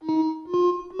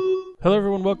Hello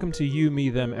everyone, welcome to You, Me,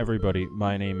 Them, Everybody.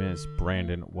 My name is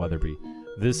Brandon Weatherby.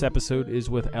 This episode is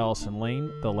with Allison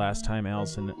Lane. The last time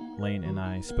Allison Lane and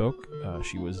I spoke,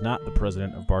 she was not the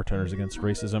president of Bartenders Against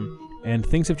Racism, and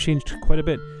things have changed quite a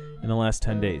bit in the last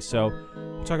 10 days. So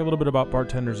we'll talk a little bit about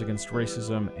Bartenders Against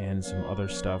Racism and some other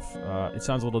stuff. It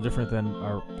sounds a little different than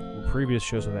our previous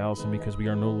shows with Allison because we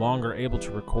are no longer able to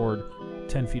record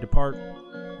 10 feet apart,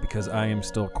 because I am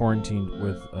still quarantined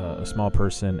with a small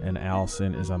person and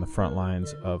Allison is on the front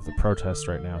lines of the protests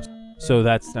right now. So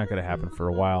that's not going to happen for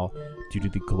a while due to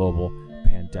the global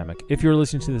pandemic. If you're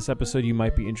listening to this episode, you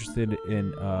might be interested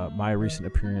in my recent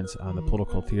appearance on the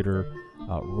Political Theater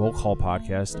Roll Call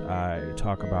podcast. I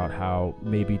talk about how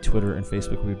maybe Twitter and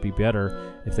Facebook would be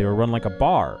better if they were run like a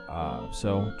bar.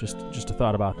 So just a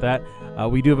thought about that.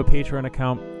 We do have a Patreon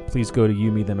account. Please go to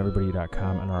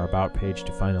youmethemeverybody.com and our About page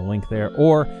to find a link there.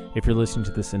 Or if you're listening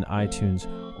to this in iTunes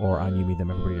or on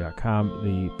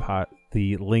youmethemeverybody.com,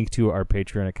 the link to our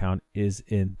Patreon account is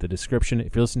in the description.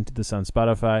 If you're listening to this on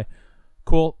Spotify,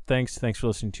 cool. Thanks for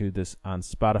listening to this on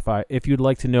Spotify. If you'd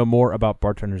like to know more about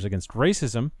Bartenders Against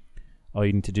Racism, all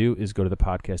you need to do is go to the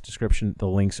podcast description. The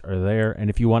links are there. And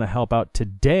if you want to help out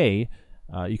today,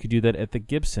 you could do that at the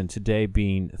Gibson, today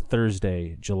being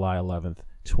Thursday, July 11th,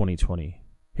 2020.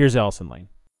 Here's Allison Lane.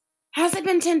 Has it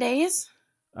been 10 days?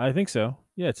 I think so.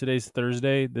 Yeah, today's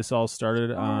Thursday. This all started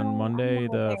on Monday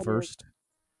the 1st.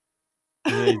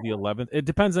 Today's the 11th. It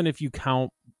depends on if you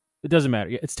count. It doesn't matter.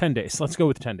 Yeah, it's 10 days. Let's go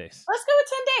with 10 days. Let's go with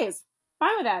 10 days.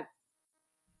 Fine with that.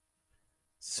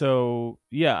 So,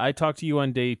 yeah, I talked to you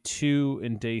on day 2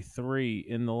 and day 3.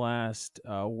 In the last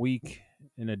week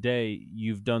and a day,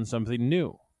 you've done something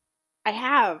new. I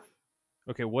have.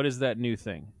 Okay, what is that new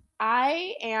thing?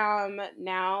 I am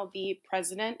now the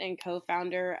president and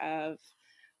co-founder of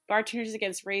Bartenders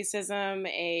Against Racism,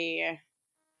 a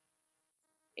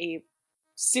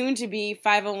soon-to-be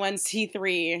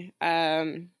 501c3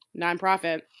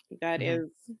 nonprofit that is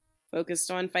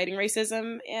focused on fighting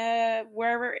racism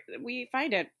wherever we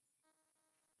find it.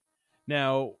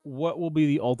 Now, what will be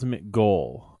the ultimate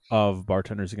goal of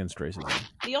Bartenders Against Racism?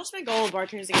 The ultimate goal of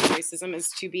Bartenders Against Racism is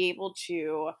to be able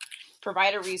to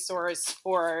provide a resource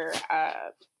for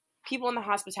people in the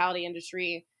hospitality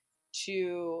industry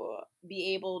to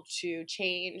be able to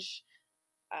change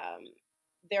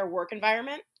their work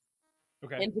environment,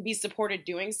 and to be supported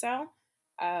doing so.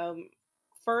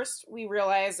 First, we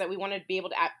realized that we wanted to be able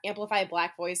to amplify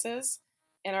Black voices,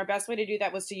 and our best way to do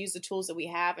that was to use the tools that we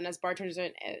have. And as bartenders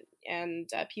and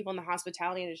people in the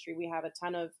hospitality industry, we have a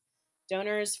ton of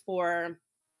donors for,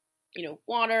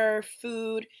 water,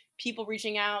 food, people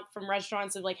reaching out from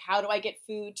restaurants of like, how do I get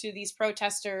food to these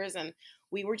protesters? And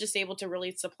we were just able to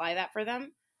really supply that for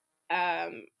them.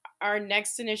 Our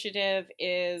next initiative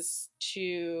is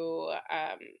to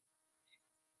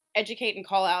educate and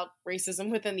call out racism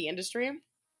within the industry,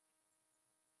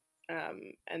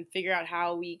 and figure out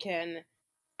how we can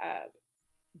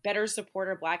better support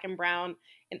our Black and brown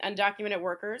and undocumented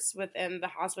workers within the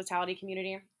hospitality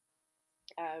community.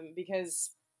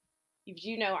 Because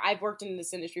I've worked in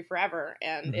this industry forever,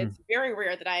 and it's very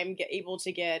rare that I'm able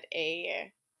to get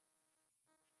a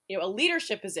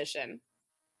leadership position.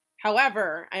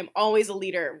 However, I'm always a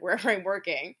leader wherever I'm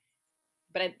working,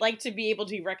 but I'd like to be able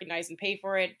to be recognized and paid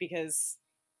for it because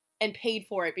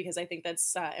I think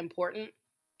that's important.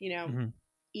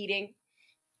 Eating.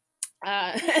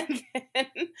 And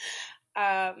then,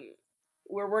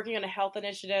 we're working on a health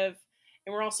initiative,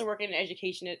 and we're also working on an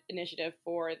education initiative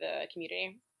for the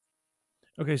community.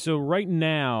 Okay, so right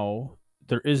now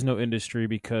there is no industry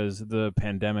because the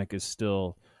pandemic is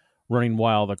still running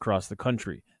wild across the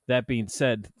country. That being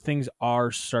said, things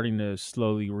are starting to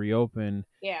slowly reopen,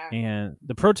 and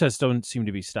the protests don't seem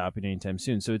to be stopping anytime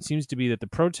soon. So it seems to be that the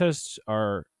protests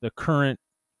are the current.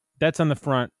 That's on the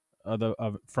front of the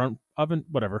front oven,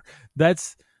 whatever.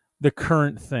 That's the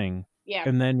current thing. Yeah.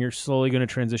 And then you're slowly going to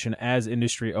transition as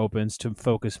industry opens to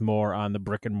focus more on the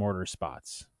brick and mortar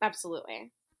spots.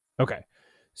 Absolutely. Okay.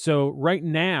 So right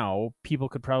now, people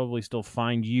could probably still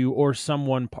find you or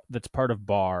someone that's part of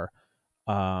BAR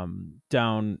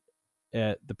down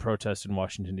at the protest in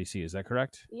Washington, D.C. Is that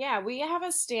correct? Yeah, we have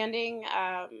a standing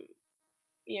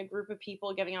group of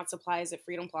people giving out supplies at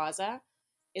Freedom Plaza.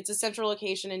 It's a central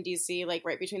location in D.C., like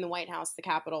right between the White House, the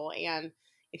Capitol, and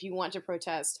if you want to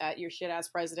protest at your shit-ass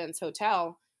president's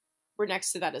hotel, we're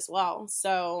next to that as well.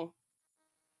 So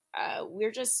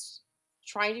we're just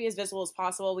trying to be as visible as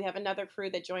possible. We have another crew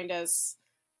that joined us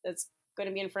that's going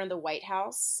to be in front of the White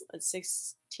House at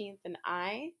 16th and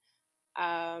I.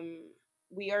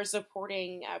 we are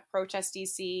supporting Protest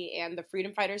DC and the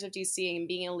Freedom Fighters of DC and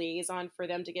being a liaison for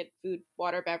them to get food,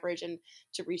 water, beverage, and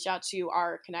to reach out to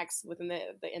our connects within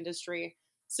the industry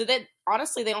so that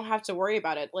honestly they don't have to worry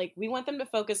about it. Like, we want them to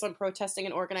focus on protesting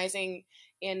and organizing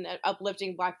and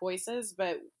uplifting Black voices,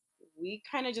 but we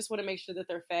kind of just want to make sure that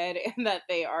they're fed and that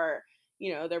they are,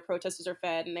 their protesters are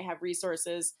fed and they have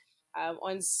resources.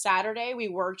 On Saturday, we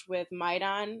worked with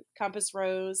Maidan, Compass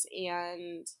Rose,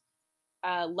 and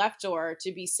Left Door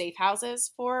to be safe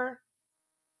houses for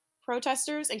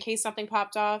protesters in case something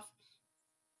popped off,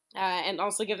 and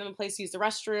also give them a place to use the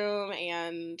restroom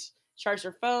and charge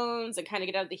their phones and kind of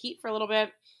get out of the heat for a little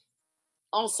bit,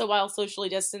 also while socially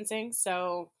distancing.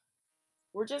 So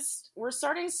we're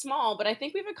starting small, but I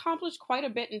think we've accomplished quite a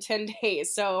bit in 10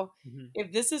 days. So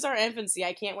if this is our infancy,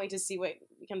 I can't wait to see what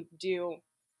we can do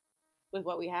with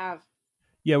what we have.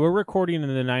 Yeah, we're recording in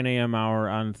the 9 a.m. hour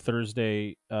on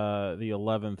Thursday, the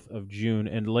 11th of June.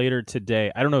 And later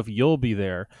today, I don't know if you'll be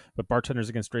there, but Bartenders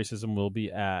Against Racism will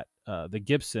be at the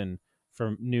Gibson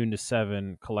from noon to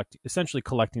 7, essentially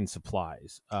collecting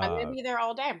supplies. I'm going to be there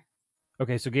all day.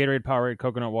 Okay, so Gatorade, Powerade,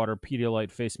 coconut water,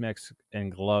 Pedialyte, face masks, and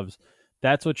gloves.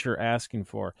 That's what you're asking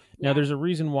for. Yeah. Now, there's a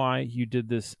reason why you did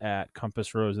this at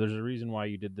Compass Rose. There's a reason why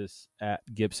you did this at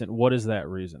Gibson. What is that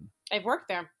reason? I've worked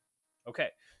there. Okay,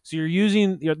 so you're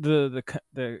using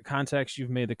the contacts you've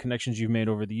made, the connections you've made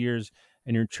over the years,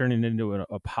 and you're turning it into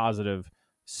a positive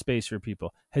space for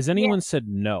people. Has anyone said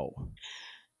no?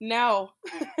 No.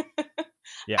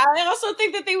 Yeah. I also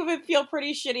think that they would feel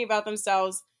pretty shitty about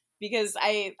themselves because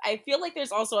I feel like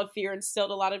there's also a fear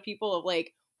instilled in a lot of people of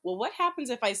like, well, what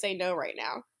happens if I say no right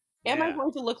now? Am I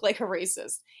going to look like a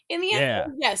racist? In the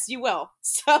end, yes, you will.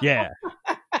 So yeah.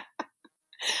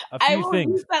 I will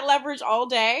use that leverage all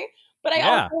day. But I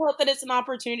also hope that it's an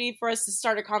opportunity for us to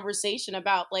start a conversation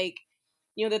about, like,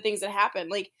 the things that happen.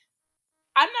 Like,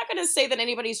 I'm not going to say that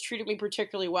anybody's treated me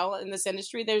particularly well in this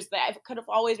industry. I could have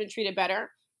always been treated better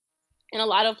in a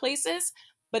lot of places.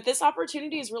 But this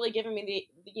opportunity has really given me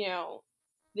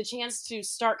the chance to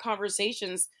start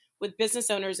conversations with business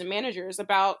owners and managers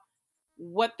about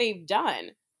what they've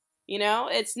done.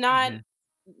 It's not...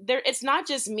 it's not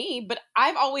just me, but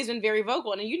I've always been very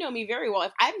vocal, and you know me very well.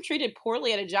 If I'm treated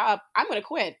poorly at a job, I'm going to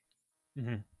quit.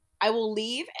 I will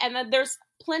leave, and then there's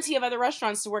plenty of other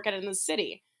restaurants to work at in the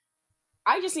city.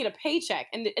 I just need a paycheck,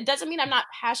 and it doesn't mean I'm not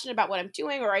passionate about what I'm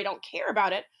doing or I don't care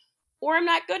about it or I'm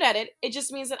not good at it. It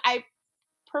just means that I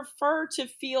prefer to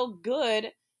feel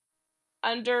good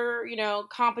under,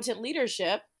 competent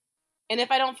leadership, and if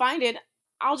I don't find it,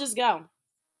 I'll just go.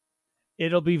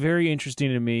 It'll be very interesting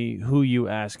to me who you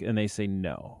ask and they say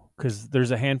no, because there's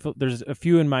a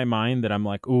few in my mind that I'm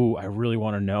like, ooh, I really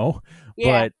want to know,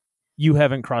 but you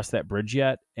haven't crossed that bridge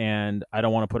yet, and I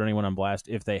don't want to put anyone on blast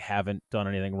if they haven't done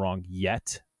anything wrong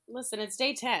yet. Listen, it's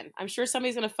day 10. I'm sure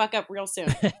somebody's going to fuck up real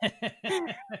soon.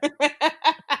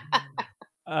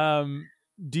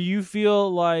 Do you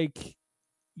feel like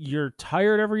you're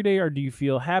tired every day, or do you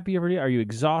feel happy every day? Are you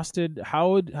exhausted?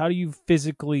 How do you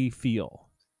physically feel?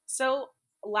 So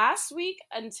last week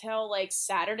until like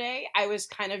Saturday, I was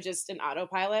kind of just an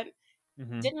autopilot.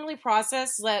 Didn't really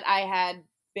process that I had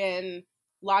been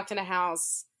locked in a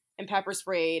house and pepper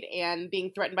sprayed and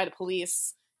being threatened by the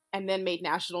police and then made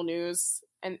national news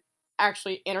and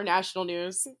actually international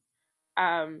news.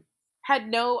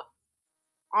 Had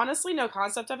honestly no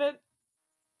concept of it.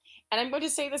 And I'm going to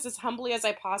say this as humbly as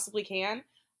I possibly can.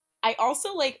 I also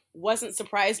wasn't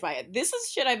surprised by it. This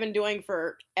is shit I've been doing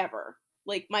forever.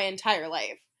 Like my entire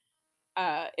life.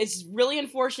 It's really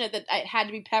unfortunate that I had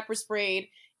to be pepper sprayed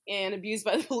and abused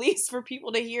by the police for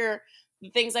people to hear the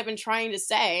things I've been trying to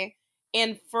say,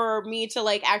 and for me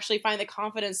to actually find the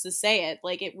confidence to say it.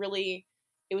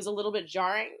 It was a little bit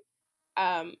jarring.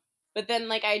 But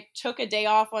then I took a day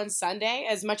off on Sunday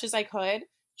as much as I could,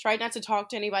 tried not to talk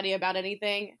to anybody about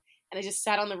anything, and I just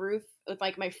sat on the roof with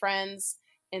my friends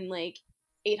and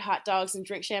ate hot dogs and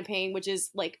drink champagne, which is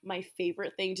my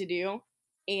favorite thing to do.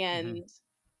 And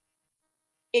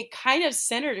it kind of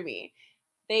centered me.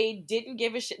 They didn't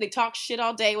give a shit. They talked shit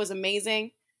all day. It was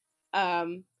amazing.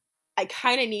 I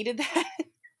kind of needed that.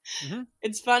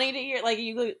 It's funny to hear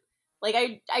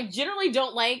I generally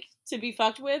don't like to be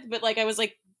fucked with, but I was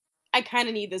I kind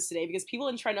of need this today because people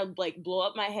have been trying to blow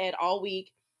up my head all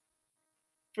week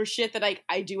for shit that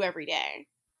I do every day.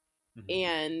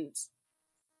 And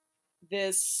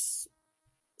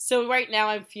so right now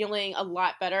I'm feeling a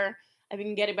lot better. I've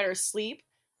been getting better sleep.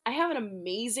 I have an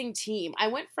amazing team. I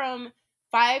went from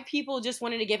 5 people just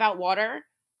wanting to give out water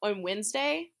on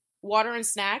Wednesday, water and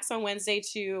snacks on Wednesday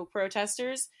to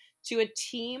protesters, to a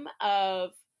team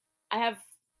of, I have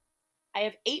I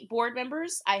have 8 board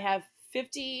members. I have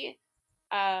 50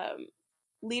 um,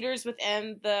 leaders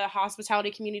within the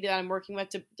hospitality community that I'm working with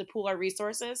to pool our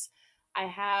resources. I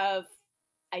have,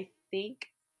 I think,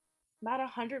 about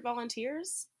 100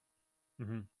 volunteers,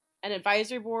 Mm-hmm. an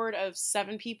advisory board of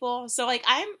 7 people. So like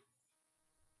I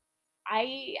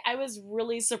was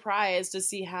really surprised to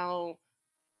see how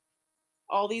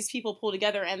all these people pull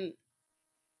together, and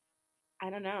I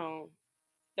don't know,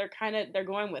 they're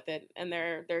going with it, and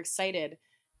they're excited,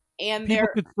 and People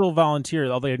they're could still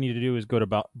volunteer. All they need to do is go to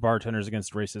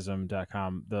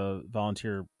bartendersagainstracism.com. The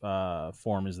volunteer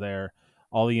form is there.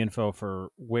 All the info for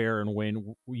where and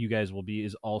when you guys will be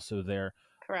is also there.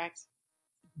 correct.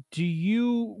 Do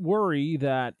you worry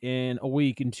that in a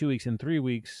week, in 2 weeks, in 3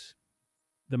 weeks,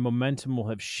 the momentum will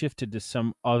have shifted to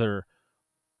some other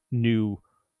new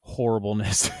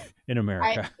horribleness in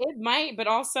America? It might, but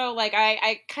also like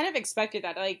I kind of expected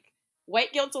that. Like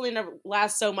white guilt's only gonna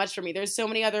last so much for me. There's so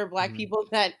many other black Mm-hmm. people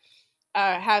that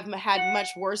have had much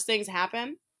worse things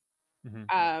happen.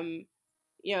 Mm-hmm. Um,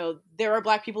 there are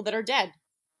black people that are dead,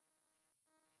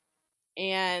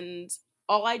 and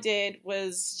all I did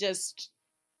was just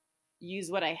use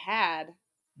what I had,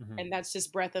 Mm-hmm. and that's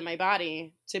just breath in my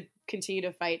body to continue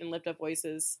to fight and lift up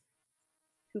voices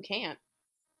who can't.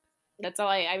 That's all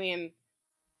I mean,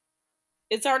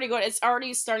 it's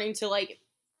already starting to like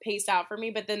pace out for me,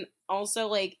 but then also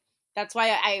like that's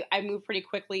why I moved pretty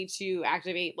quickly to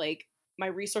activate like my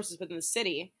resources within the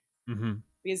city, Mm-hmm.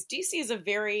 because DC is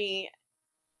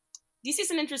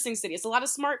an interesting city. It's a lot of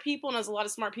smart people, and there's a lot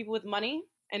of smart people with money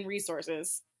and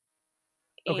resources.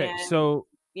 Okay, And so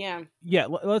yeah, yeah,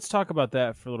 let's talk about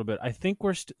that for a little bit. I think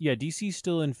DC's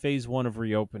still in phase 1 of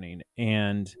reopening,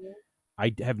 and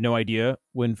I have no idea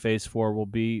when phase 4 will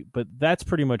be, but that's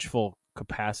pretty much full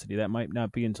capacity. That might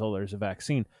not be until there's a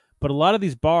vaccine. But a lot of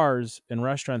these bars and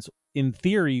restaurants, in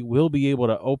theory, will be able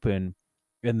to open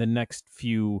in the next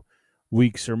few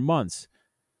weeks or months.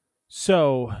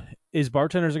 So, is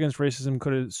Bartenders Against Racism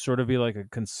could it sort of be like a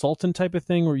consultant type of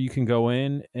thing where you can go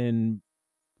in and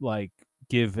like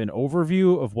give an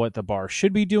overview of what the bar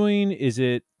should be doing?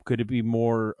 Could it be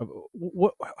more of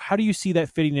what? How do you see that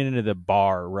fitting into the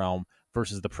bar realm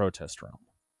versus the protest realm?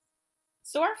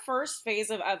 so our first phase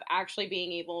of actually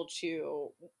being able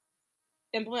to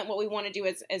implement what we want to do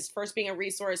is first being a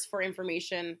resource for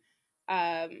information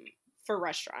um, for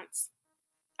restaurants.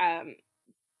 Um,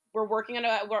 we're working on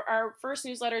our first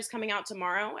newsletter is coming out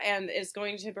tomorrow, and is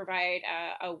going to provide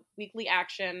a weekly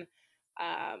action,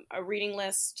 a reading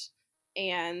list,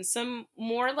 and some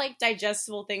more like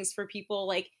digestible things for people,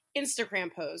 like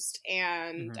Instagram posts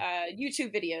and Mm-hmm.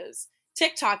 YouTube videos,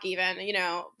 TikTok, even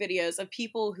videos of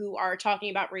people who are talking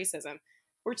about racism.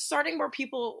 We're starting where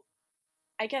people,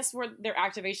 I guess, where their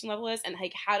activation level is, and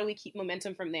like how do we keep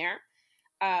momentum from there.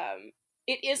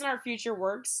 It is in our future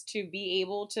works to be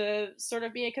able to sort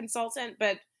of be a consultant,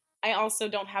 but I also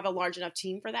don't have a large enough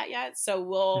team for that yet. So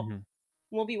Mm-hmm.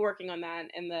 we'll be working on that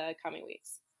in the coming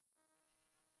weeks.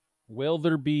 Will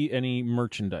there be any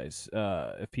merchandise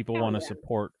if people Oh want to yeah.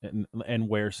 support and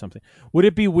wear something? Would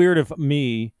it be weird if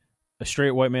me, a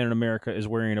straight white man in America, is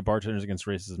wearing a Bartenders Against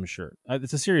Racism shirt?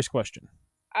 It's a serious question.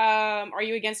 Are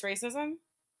you against racism?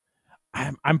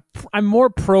 I'm more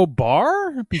pro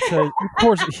bar because of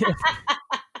course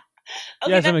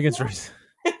Okay, yes, I'm that's against racism.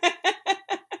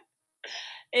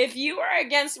 if you are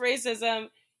against racism,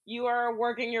 you are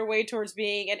working your way towards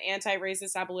being an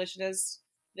anti-racist abolitionist,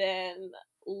 then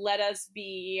let us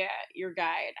be your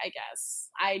guide, I guess.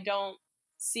 I don't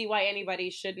see why anybody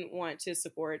shouldn't want to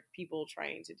support people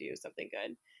trying to do something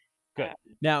good. Good.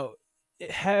 Now,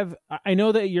 have I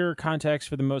know that your contacts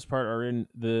for the most part are in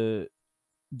the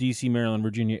DC, Maryland,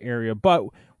 Virginia area, but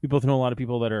we both know a lot of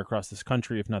people that are across this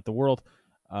country, if not the world.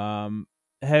 Um,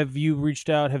 have you reached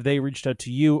out? Have they reached out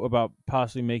to you about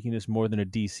possibly making this more than a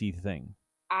DC thing?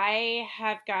 I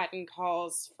have gotten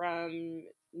calls from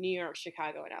New York,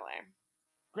 Chicago, and LA.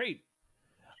 Great.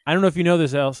 I don't know if you know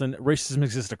this, Allison. Racism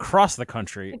exists across the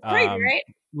country. It's crazy, right?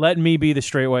 Let me be the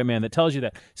straight white man that tells you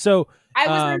that. So, I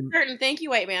was um, uncertain. Thank you,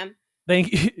 white man.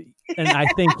 thank you, and I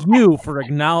thank you for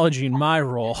acknowledging my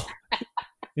role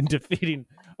in defeating.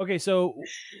 Okay, so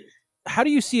how do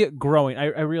you see it growing?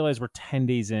 I realize we're 10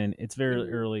 days in. It's very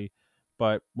Mhm. early,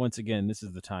 but once again, this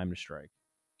is the time to strike.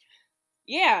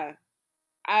 Yeah.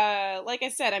 Like I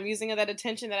said, I'm using that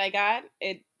attention that I got.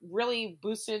 It really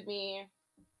boosted me.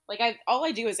 Like all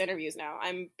I do is interviews now.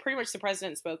 I'm pretty much the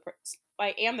president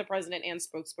I am the president and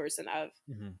spokesperson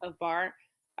Mm-hmm. of Bar.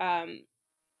 Um,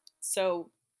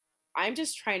 so I'm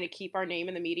just trying to keep our name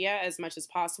in the media as much as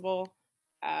possible.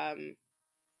 Um,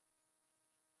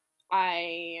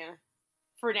 I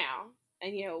for now.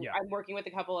 And Yeah. I'm working with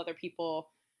a couple other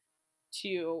people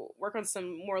to work on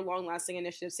some more long lasting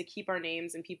initiatives to keep our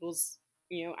names in people's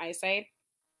eyesight.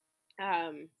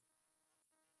 Um,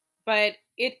 but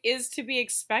it is to be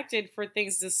expected for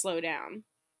things to slow down.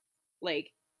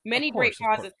 Like Of many great course, of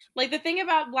causes. course. Like the thing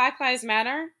about Black Lives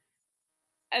Matter,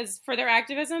 as for their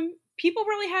activism, people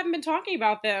really haven't been talking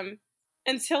about them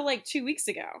until like 2 weeks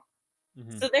ago. Hmm.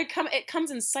 So it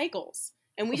comes in cycles,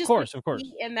 and we Of just want course, to of course.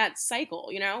 be in that cycle.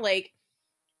 Like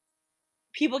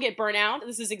people get burnt out.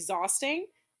 This is exhausting.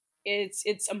 It's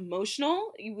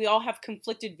emotional. We all have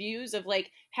conflicted views of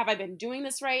like, have I been doing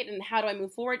this right, and how do I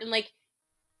move forward? And like,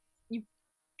 you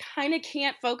kind of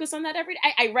can't focus on that every day.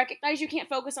 I recognize you can't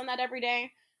focus on that every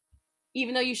day,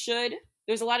 even though you should.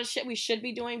 There's a lot of shit we should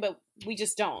be doing, but we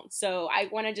just don't. So I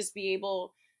want to just be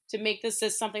able to make this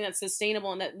as something that's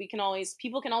sustainable, and that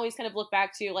people can always kind of look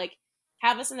back to, like,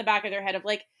 have us in the back of their head of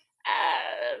like,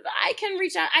 I can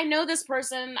reach out. I know this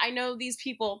person. I know these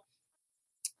people.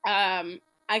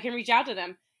 I can reach out to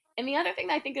them. And the other thing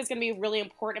that I think is going to be really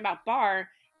important about bar,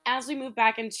 as we move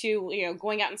back into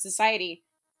going out in society,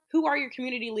 who are your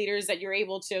community leaders that you're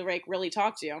able to like really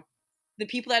talk to? The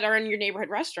people that are in your neighborhood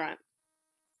restaurant.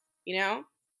 You know,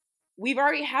 we've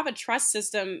already have a trust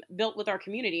system built with our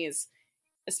communities,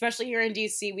 especially here in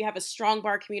DC. We have a strong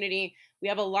bar community. We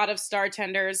have a lot of star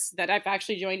tenders that have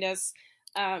actually joined us,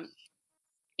 um,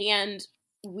 and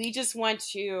we just want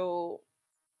to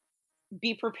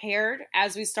be prepared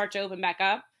as we start to open back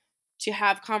up to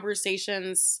have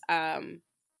conversations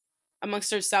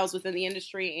amongst ourselves within the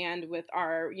industry and with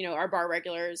our bar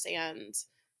regulars and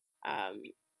um,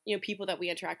 people that we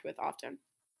interact with often.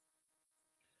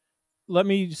 Let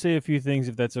me say a few things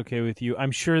if that's okay with you.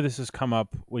 I'm sure this has come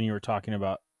up when you were talking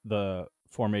about the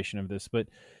formation of this, but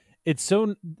it's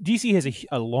so DC has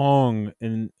a long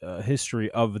history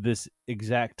of this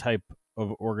exact type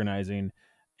of organizing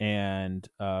and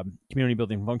community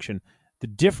building function. The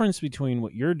difference between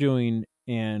what you're doing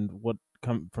and what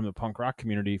come from the punk rock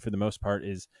community, for the most part,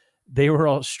 is they were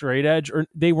all straight edge, or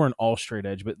they weren't all straight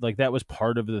edge, but like that was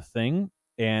part of the thing,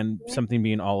 and something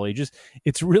being all ages.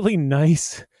 It's really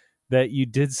nice that you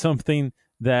did something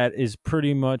that is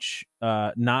pretty much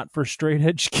not for straight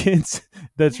edge kids.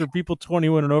 That's for people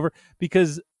 21 and over,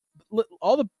 because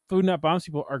all the Food Not Bombs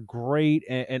people are great,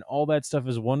 and all that stuff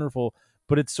is wonderful.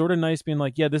 But it's sort of nice being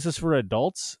like, yeah, this is for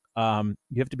adults. You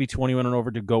have to be 21 and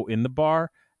over to go in the bar,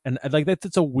 and like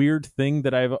that's a weird thing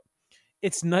that I've.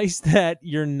 It's nice that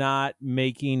you're not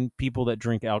making people that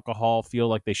drink alcohol feel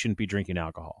like they shouldn't be drinking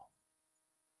alcohol.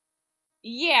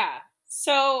 Yeah.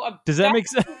 So Does that make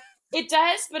sense? it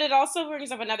does, but it also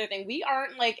brings up another thing. We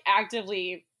aren't like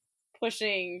actively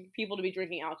pushing people to be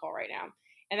drinking alcohol right now,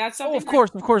 and that's Oh, something of that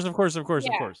course, of course, of course, of course,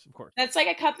 of yeah, course, of course. that's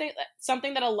like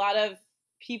something that a lot of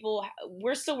people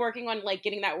we're still working on, like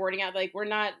getting that wording out. Like we're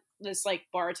not just like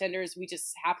bartenders. We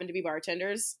just happen to be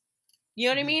bartenders. You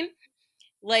know what I Mhm. mean?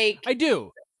 Like I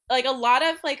do. like a lot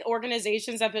of like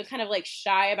organizations have been kind of like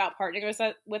shy about partnering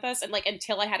with us, and like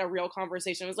until I had a real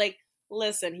conversation, I was like,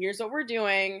 listen, here's what we're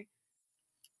doing.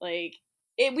 Like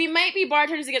we might be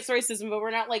bartenders against racism, but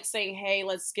we're not like saying, hey,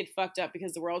 let's get fucked up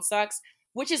because the world sucks,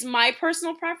 which is my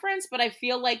personal preference, but I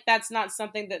feel like that's not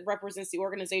something that represents the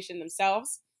organization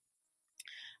themselves.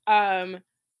 um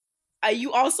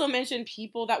you also mentioned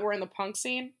people that were in the punk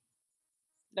scene,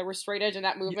 that were straight edge in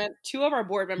that Y- movement. Two of our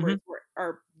board mhm. members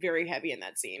are very heavy in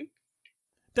that scene.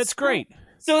 That's So, great.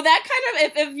 so that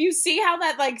kind of, if you see how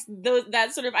that like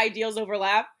that sort of ideals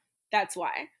overlap, that's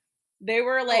why they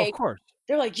were Oh, of like, course.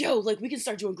 they're like, yo, like we can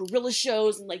start doing guerrilla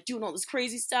shows and like doing all this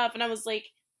crazy stuff. And I was like,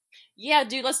 yeah,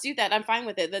 dude, let's do that. I'm fine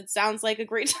with it. That sounds like a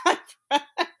great time for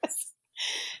us.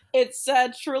 It's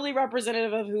truly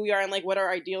representative of who we are and like what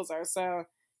our ideals are. So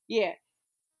yeah,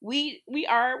 we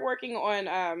are working on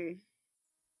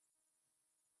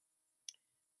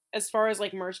as far as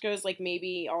like merch goes, like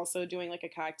maybe also doing like a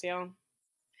cocktail.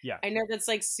 Yeah. I know that's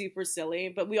like super silly,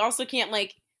 but we also can't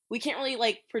like we can't really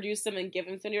like produce them and give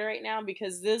them to you right now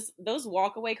because this those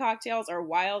walkaway cocktails are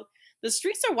wild. The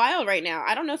streets are wild right now.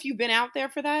 I don't know if you've been out there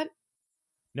for that.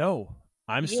 No,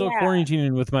 I'm still Yeah,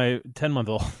 quarantining with my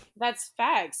 10-month-old. that's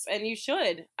facts, and you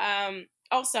should.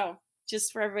 Also,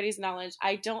 just for everybody's knowledge,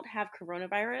 I don't have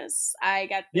coronavirus.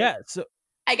 Yeah. So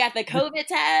I got the the COVID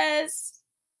test.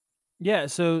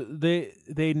 so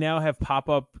they now have pop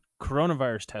up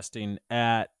coronavirus testing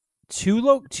at two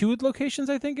locations,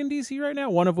 I think, in DC right now.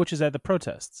 One of which is at the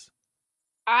protests.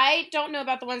 I don't know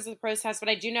about the ones at the protest, but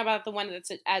I do know about the one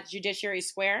that's at Judiciary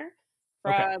Square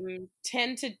Okay. from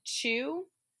 10 to 2,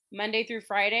 Monday through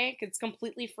Friday. It's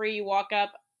completely free. You walk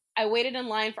up. I waited in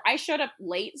line I showed up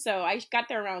late, so I got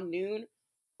there around noon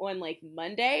on like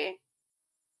Monday.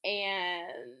 and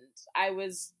I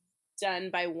was done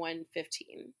by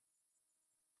 1:15.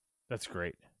 That's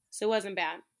great. So it wasn't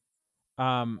bad.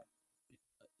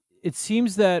 It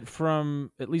seems that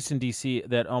from, at least in DC,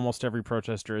 that almost every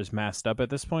protester is masked up at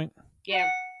this point. Yeah.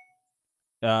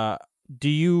 Do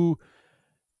you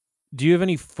have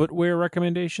any footwear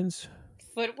recommendations?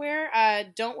 Footwear?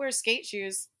 Don't wear skate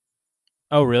shoes.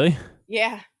 Oh, really?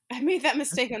 Yeah. I made that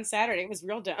mistake on Saturday. It was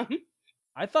real dumb.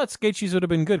 I thought skate shoes would have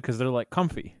been good because they're like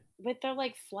comfy. But they're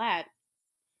like flat.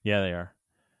 Yeah, they are.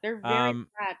 They're very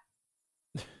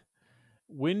flat.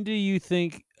 When do you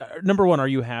think? Number one, are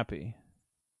you happy?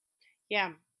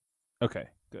 Yeah. Okay,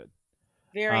 good.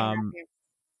 Very happy.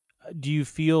 Do you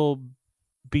feel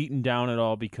beaten down at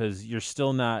all because you're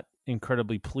still not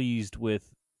incredibly pleased with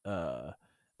the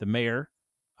mayor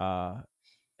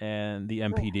and the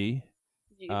MPD?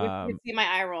 You can see my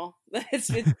eye roll.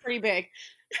 It's pretty big.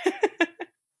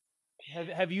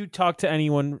 Have you talked to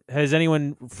anyone? Has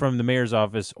anyone from the mayor's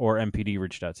office or MPD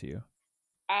reached out to you?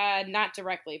 Not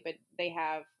directly, but they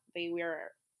have.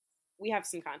 We have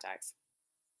some contacts.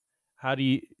 How do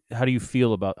you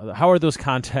feel about how are those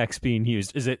contacts being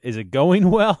used? Is it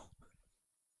going well?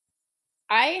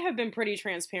 I have been pretty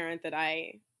transparent that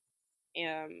I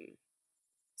am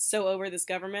so over this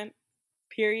government.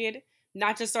 Period.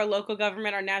 Not just our local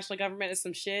government, our national government is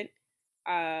some shit.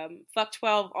 Fuck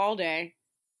 12 all day.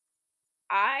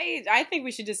 I think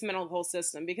we should dismantle the whole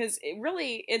system because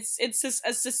it's just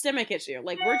a systemic issue.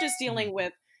 Like we're just dealing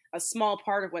with a small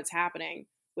part of what's happening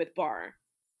with Barr,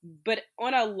 but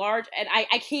on a large, and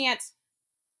I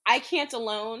can't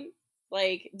alone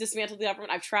like dismantle the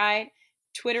government. I've tried.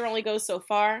 Twitter only goes so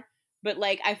far, but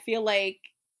like I feel like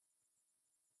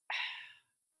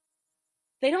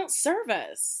they don't serve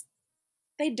us.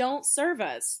 They don't serve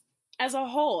us as a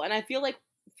whole, and I feel like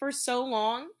for so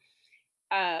long,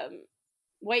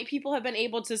 white people have been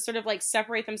able to sort of like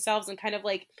separate themselves and kind of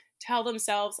like tell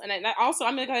themselves, and also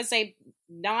I'm going to say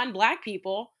non-black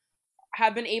people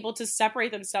have been able to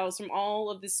separate themselves from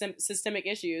all of the systemic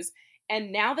issues.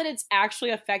 And now that it's actually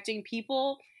affecting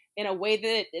people in a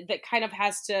way that kind of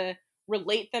has to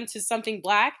relate them to something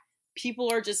black,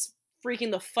 people are just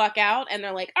freaking the fuck out and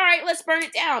they're like, all right, let's burn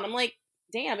it down. I'm like,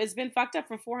 damn, it's been fucked up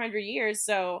for 400 years.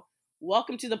 So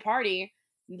welcome to the party.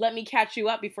 Let me catch you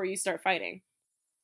up before you start fighting.